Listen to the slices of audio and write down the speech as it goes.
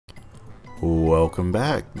Welcome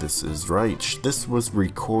back, this is Raich. This was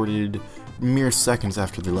recorded mere seconds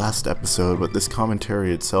after the last episode, but this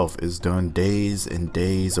commentary itself is done days and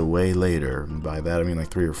days away later. By that I mean like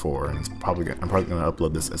 3 or 4, and I'm probably going to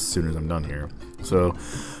upload this as soon as I'm done here. So,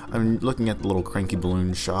 I'm looking at the little Cranky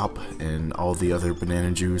Balloon shop, and all the other banana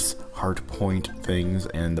juice, heart point things,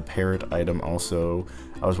 and the parrot item also.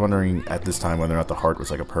 I was wondering at this time whether or not the heart was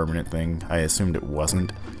like a permanent thing. I assumed it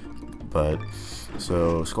wasn't, but...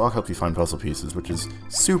 So, Squawk helps you find puzzle pieces, which is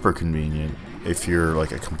super convenient if you're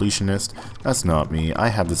like a completionist. That's not me. I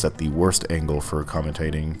have this at the worst angle for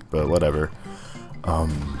commentating, but whatever. So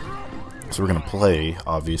we're gonna play,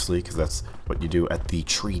 obviously, because that's what you do at the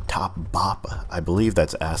treetop bop. I believe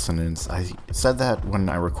that's assonance. I said that when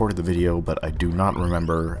I recorded the video, but I do not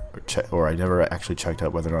remember, or I never actually checked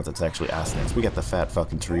out whether or not that's actually assonance. We got the fat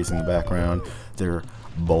fucking trees in the background. They're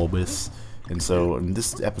bulbous. And so in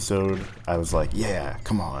this episode, I was like, yeah,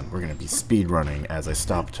 come on, we're going to be speed running as I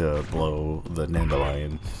stop to blow the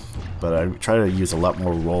dandelion. But I try to use a lot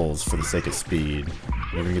more rolls for the sake of speed.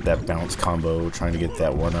 We're going to get that bounce combo, trying to get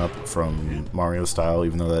that 1-up from Mario style,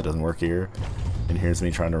 even though that doesn't work here. And here's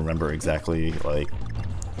me trying to remember exactly, like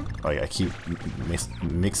I keep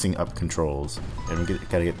mixing up controls. And we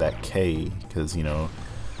gotta get that K, because, you know,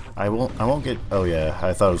 I won't get, oh yeah,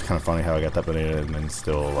 I thought it was kind of funny how I got that banana and then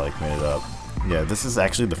still, like, made it up. Yeah, this is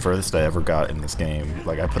actually the furthest I ever got in this game.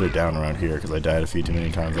 Like, I put it down around here because I died a few too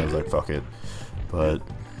many times. I was like, fuck it. But,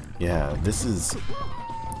 yeah, this is...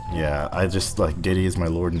 Yeah, I just, like, Diddy is my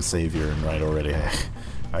lord and savior, and right already,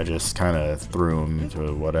 I just kind of threw him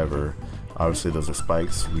to whatever. Obviously, those are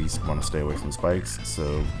spikes. We want to stay away from spikes,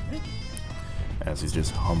 so... As he's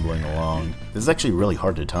just humbling along. This is actually really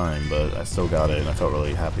hard to time, but I still got it, and I felt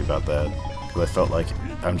really happy about that. Because I felt like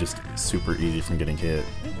I'm just super easy from getting hit.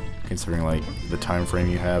 Considering, like, the time frame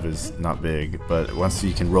you have is not big, but once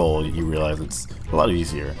you can roll, you realize it's a lot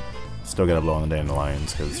easier. Still gotta blow on the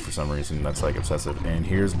dandelions, because for some reason that's, like, obsessive. And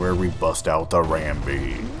here's where we bust out the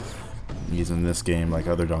Rambi. Using this game like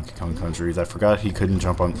other Donkey Kong countries. I forgot he couldn't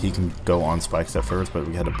jump on, he can go on spikes at first, but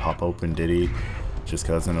we had to pop open Diddy. Just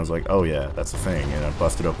cause, and I was like, oh yeah, that's a thing, and I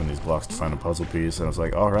busted open these blocks to find a puzzle piece, and I was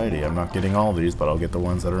like, alrighty, I'm not getting all these, but I'll get the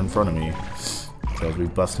ones that are in front of me. So as we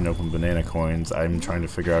busting open banana coins, I'm trying to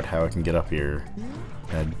figure out how I can get up here.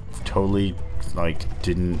 And I totally, like,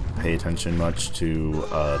 didn't pay attention much to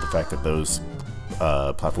the fact that those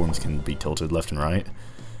platforms can be tilted left and right.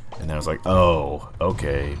 And then I was like, oh,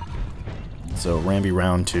 okay. So Rambi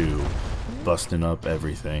round 2, busting up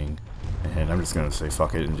everything. And I'm just gonna say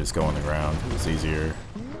fuck it and just go on the ground because it's easier.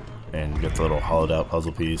 And get the little hollowed out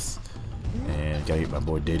puzzle piece. And gotta get my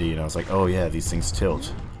boy Diddy. And I was like, oh yeah, these things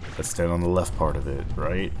tilt. Let's stand on the left part of it,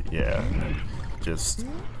 right? Yeah. And then just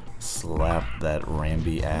slap that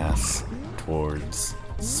Rambi ass towards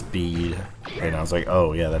speed. And I was like,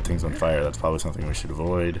 oh yeah, that thing's on fire. That's probably something we should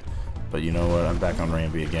avoid. But you know what? I'm back on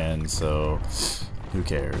Rambi again, so who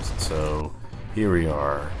cares? So here we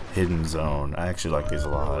are. Hidden zone. I actually like these a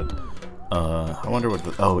lot. I wonder what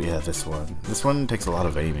the, oh yeah, this one. This one takes a lot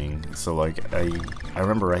of aiming, so like, I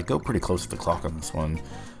remember I go pretty close to the clock on this one.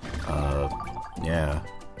 Yeah.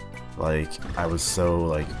 Like, I was so,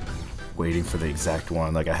 like, waiting for the exact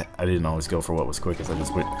one. Like, I didn't always go for what was quickest, I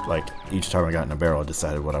just went, like, each time I got in a barrel, I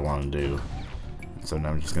decided what I wanted to do. So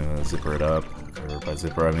now I'm just gonna zipper it up, or by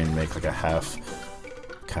zipper I mean make like a half,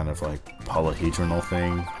 kind of like, polyhedronal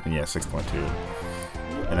thing. And yeah,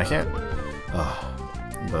 6.2. And I can't,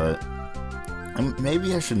 but...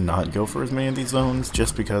 maybe I should not go for as many of these zones,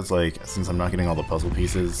 just because, like, since I'm not getting all the puzzle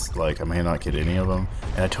pieces, like, I may not get any of them.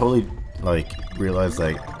 And I totally, like, realized,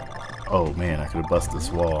 like, oh man, I could have busted this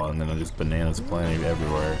wall, and then I just bananas planting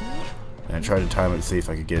everywhere. And I tried to time it to see if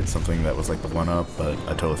I could get something that was like the 1-up, but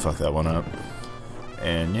I totally fucked that one up.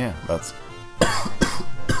 And yeah, that's...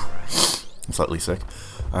 I'm slightly sick.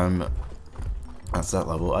 That's that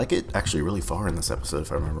level. I get actually really far in this episode,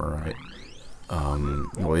 if I remember right.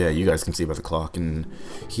 Well yeah, you guys can see by the clock, and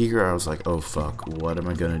here I was like, oh fuck, what am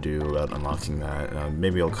I gonna do about unlocking that?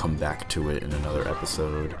 Maybe I'll come back to it in another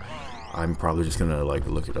episode. I'm probably just gonna, like,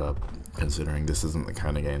 look it up, considering this isn't the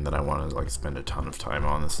kind of game that I want to, like, spend a ton of time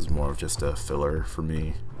on. This is more of just a filler for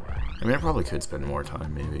me. I mean, I probably could spend more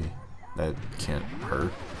time, maybe. That can't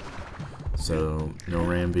hurt. So, no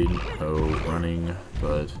Rambi, no running,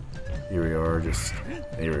 but... here we are,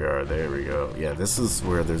 here we are, there we go. Yeah, this is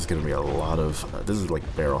where there's gonna be a lot of, this is like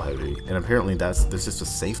barrel heavy, and apparently there's just a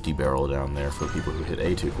safety barrel down there for people who hit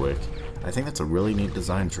A too quick. I think that's a really neat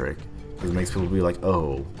design trick, because it makes people be like,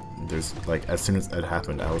 oh, there's, like, as soon as that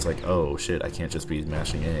happened, I was like, oh shit, I can't just be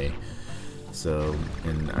mashing A. So,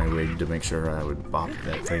 and I waited to make sure I would bop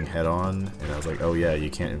that thing head on, and I was like, oh yeah, you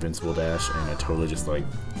can't invincible dash, and I totally just like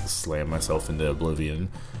slammed myself into oblivion.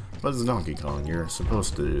 But it's Donkey Kong, you're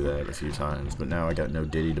supposed to do that a few times, but now I got no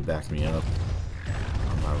Diddy to back me up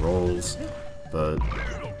on my rolls. But,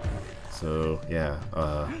 so yeah,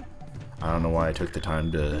 I don't know why I took the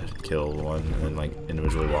time to kill one and then like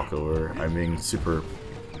individually walk over. I'm being super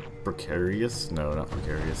precarious? No, not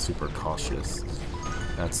precarious, super cautious.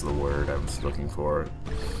 That's the word I was looking for.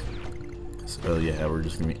 So yeah, we're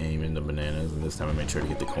just gonna be aiming the bananas, and this time I made sure to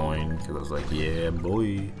get the coin, because I was like, yeah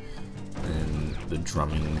boy. And the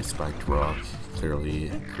drumming spiked rock,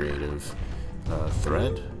 clearly creative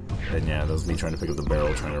thread. And yeah, that was me trying to pick up the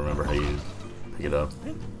barrel, trying to remember how you pick it up.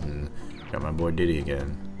 And got my boy Diddy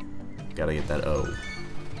again. Gotta get that O.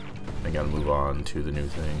 I gotta move on to the new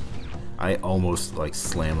thing. I almost like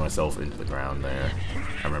slammed myself into the ground there.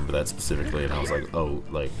 I remember that specifically, and I was like, oh,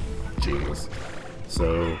 like, Jesus.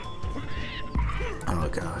 So, oh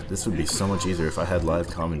god, this would be so much easier if I had live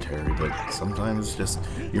commentary, but sometimes just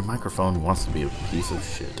your microphone wants to be a piece of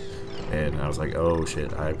shit. And I was like, oh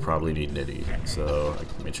shit, I probably need Nitty. So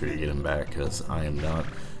I made sure you get him back, because I am not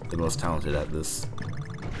the most talented at this.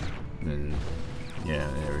 And yeah,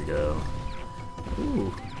 there we go.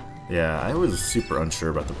 Ooh. Yeah, I was super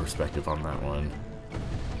unsure about the perspective on that one,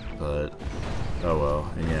 but oh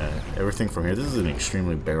well. And yeah, everything from here, this is an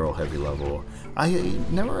extremely barrel heavy level. I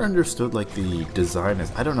never understood like the design as,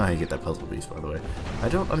 I don't know how you get that puzzle piece, by the way. I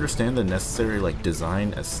don't understand the necessary like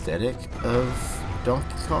design aesthetic of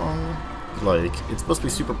Donkey Kong. Like, it's supposed to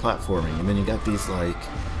be super platforming, and then you got these like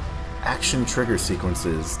action trigger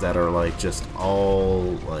sequences that are like just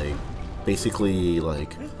all like basically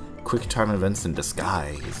like quick time events in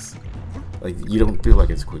disguise. Like, you don't feel like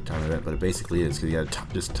it's a quick time event, but it basically is, because you gotta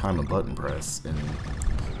just time a button press. And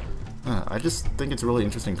I just think it's a really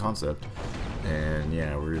interesting concept. And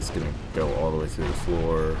yeah, we're just gonna go all the way through the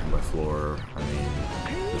floor. By floor, I mean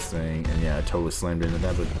this thing. And yeah, I totally slammed into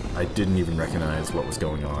that, but I didn't even recognize what was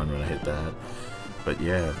going on when I hit that. But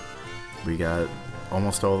yeah, we got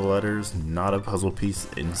almost all the letters, not a puzzle piece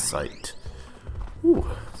in sight. Whew.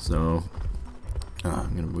 So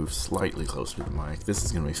I'm going to move slightly closer to the mic. This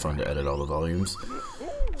is going to be fun to edit all the volumes.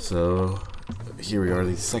 So, here we are,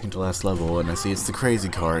 the second to last level, and I see it's the crazy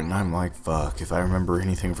cart, and I'm like, fuck, if I remember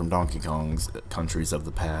anything from Donkey Kong's countries of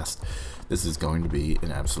the past, this is going to be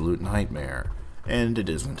an absolute nightmare. And it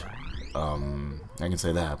isn't. I can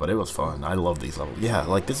say that, but it was fun. I love these levels. Yeah,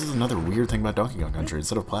 like, this is another weird thing about Donkey Kong Country.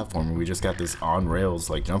 Instead of platforming, we just got this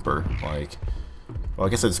on-rails, like, jumper. Like, well,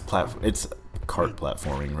 I guess it's cart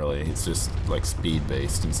platforming, really. It's just like speed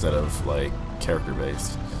based instead of like character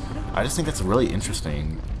based. I just think that's really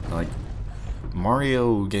interesting. Like,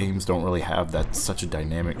 Mario games don't really have that such a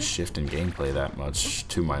dynamic shift in gameplay that much,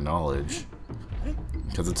 to my knowledge,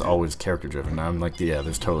 because it's always character driven. I'm like, yeah,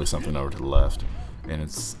 there's totally something over to the left, and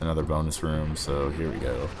it's another bonus room. So here we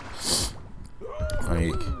go.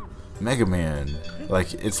 Like, Mega Man,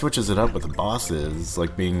 like, it switches it up with the bosses,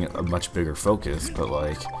 like, being a much bigger focus, but,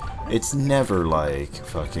 like, it's never, like,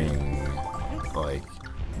 fucking, like,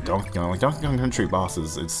 Donkey Kong. Like, Donkey Kong Country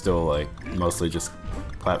bosses, it's still, like, mostly just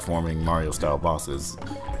platforming Mario-style bosses.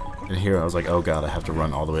 And here I was like, oh god, I have to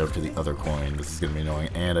run all the way over to the other coin. This is gonna be annoying,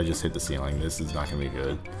 and I just hit the ceiling. This is not gonna be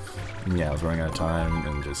good. And yeah, I was running out of time,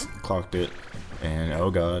 and just clocked it, and oh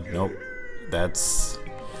god, nope. That's...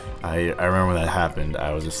 I remember when that happened,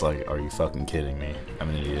 I was just like, are you fucking kidding me? I'm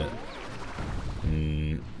an idiot.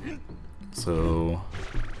 So...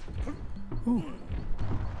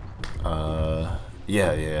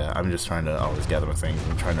 Yeah, I'm just trying to always gather my things.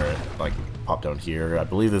 I'm trying to, like, pop down here. I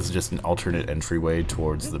believe this is just an alternate entryway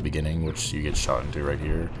towards the beginning, which you get shot into right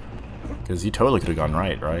here. Because you totally could have gone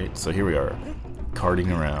right? So here we are,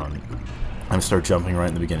 carting around. I'm gonna start jumping right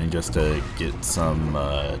in the beginning just to get some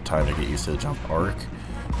time to get used to the jump arc,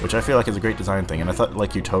 which I feel like is a great design thing. And I thought,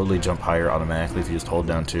 like, you totally jump higher automatically if you just hold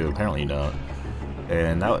down 2. Apparently you don't.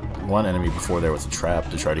 And that one enemy before there was a trap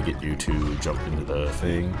to try to get you to jump into the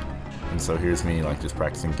thing. And so here's me, like, just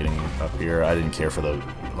practicing getting up here. I didn't care for the,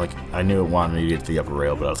 like, I knew it wanted me to get to the upper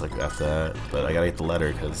rail, but I was like, F that. But I gotta get the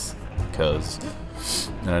letter, cause,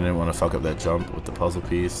 and I didn't want to fuck up that jump with the puzzle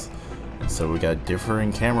piece. And so we got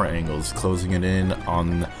differing camera angles, closing it in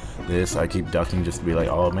on this. I keep ducking just to be like,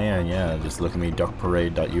 oh man, yeah, just look at me,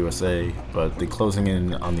 duckparade.usa. But the closing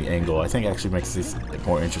in on the angle, I think, actually makes this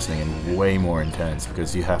more interesting and way more intense,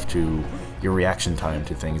 because you have to, your reaction time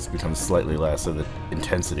to things becomes slightly less, so the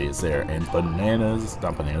intensity is there. And balloons,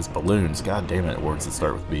 god damn it, words that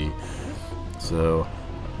start with B. So,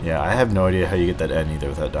 yeah, I have no idea how you get that N either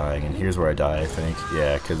without dying, and here's where I die, I think.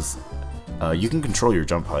 Yeah, because you can control your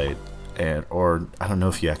jump height, or I don't know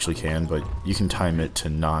if you actually can, but you can time it to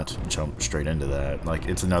not jump straight into that. Like,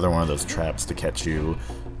 it's another one of those traps to catch you,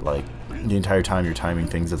 like, the entire time you're timing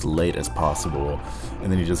things as late as possible,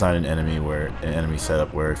 and then you design an enemy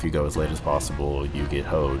setup where if you go as late as possible, you get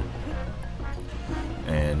hoed.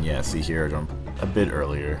 And yeah, see here, I jump a bit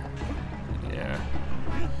earlier. Yeah.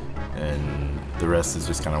 And the rest is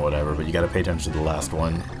just kind of whatever, but you gotta pay attention to the last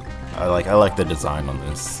one. I like the design on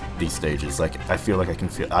these stages. Like, I feel like I can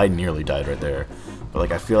feel. I nearly died right there, but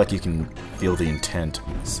like I feel like you can feel the intent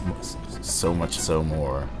so much so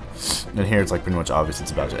more. And here it's like pretty much obvious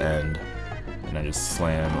it's about to end, and I just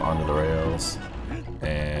slam onto the rails,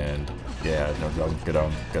 and yeah, get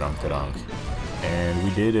on, and we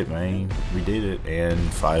did it, man. We did it, and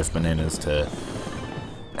 5 bananas to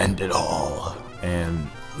end it all. And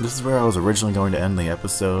this is where I was originally going to end the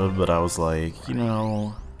episode, but I was like, you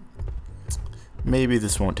know, maybe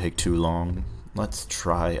this won't take too long. Let's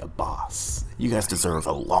try a boss. You guys deserve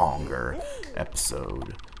a longer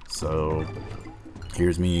episode. So,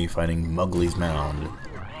 here's me fighting Mowgli's Mound.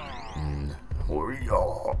 And,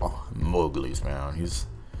 Mowgli's Mound.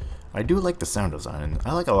 I do like the sound design.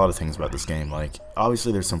 I like a lot of things about this game. Like,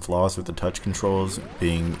 obviously there's some flaws with the touch controls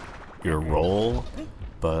being your role,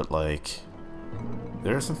 but like,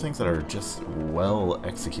 there are some things that are just well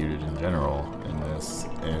executed in general in this.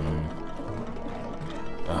 And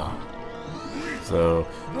so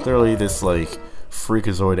clearly this like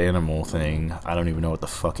freakazoid animal thing, I don't even know what the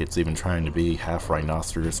fuck it's even trying to be, half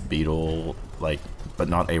rhinoceros beetle, like, but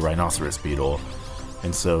not a rhinoceros beetle.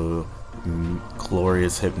 And so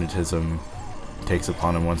glorious hypnotism takes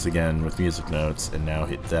upon him once again with music notes, and now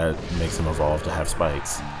that makes him evolve to have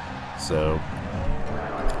spikes. So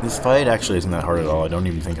this fight actually isn't that hard at all. I don't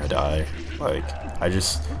even think I die. Like, I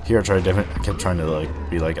kept trying to like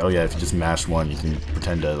be like, oh yeah, if you just mash one, you can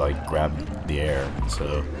pretend to like grab the air.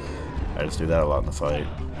 So I just do that a lot in the fight.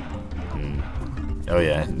 Oh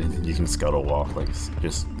yeah, you can scuttle walk, like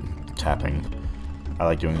just tapping. I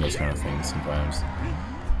like doing those kind of things sometimes.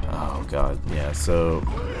 Oh god, yeah. So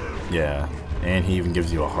yeah, and he even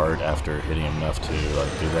gives you a heart after hitting him enough to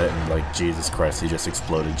like do that. And like, Jesus Christ, he just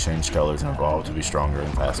exploded, changed colors, and evolved to be stronger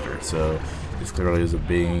and faster. So this clearly is a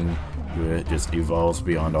being who just evolves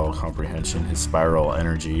beyond all comprehension. His spiral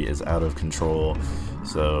energy is out of control.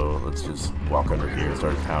 So let's just walk under here and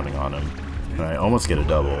start pounding on him. And I almost get a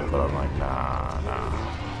double, but I'm like, nah.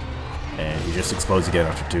 And he just explodes again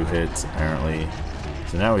after 2 hits, apparently.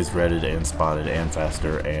 So now he's redded and spotted and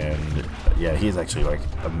faster, and yeah, he's actually like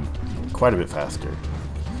quite a bit faster.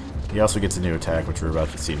 He also gets a new attack, which we're about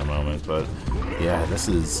to see in a moment. But yeah, this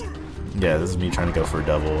is me trying to go for a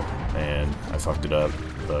double, and I fucked it up.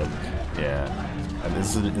 But yeah, and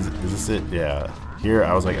is this it? Yeah. Here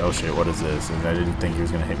I was like, oh shit, what is this? And I didn't think he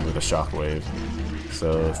was gonna hit me with a shockwave.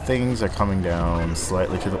 So things are coming down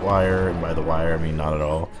slightly to the wire, and by the wire I mean not at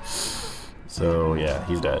all. So yeah,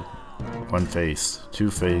 he's dead. 1 face, 2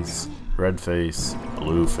 face, red face,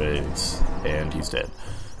 blue face, and he's dead.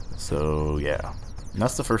 So yeah, and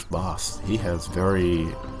that's the first boss. He has very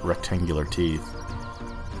rectangular teeth,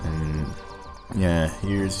 and yeah,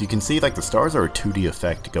 you can see like the stars are a 2D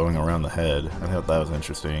effect going around the head. I thought that was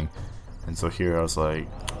interesting. And so here I was like,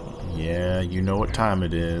 yeah, you know what time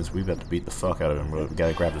it is. We've got to beat the fuck out of him. We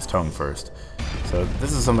gotta grab his tongue first. So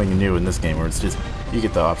this is something new in this game, where it's just, you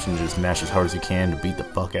get the option to just mash as hard as you can to beat the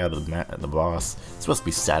fuck out of the boss. It's supposed to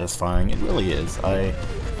be satisfying. It really is. I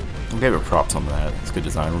gave it props on that. It's good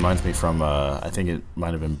design. Reminds me from, I think it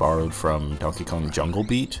might have been borrowed from Donkey Kong Jungle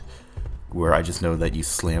Beat, where I just know that you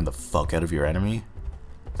slam the fuck out of your enemy.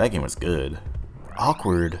 That game was good.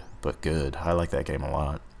 Awkward, but good. I like that game a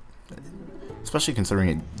lot. Especially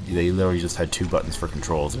considering they literally just had 2 buttons for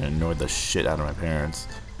controls, and it annoyed the shit out of my parents.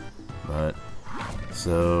 But,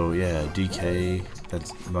 so yeah, DK,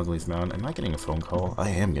 that's Mowgli's Mound. Am I getting a phone call? I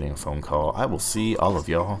am getting a phone call. I will see all of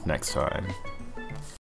y'all next time.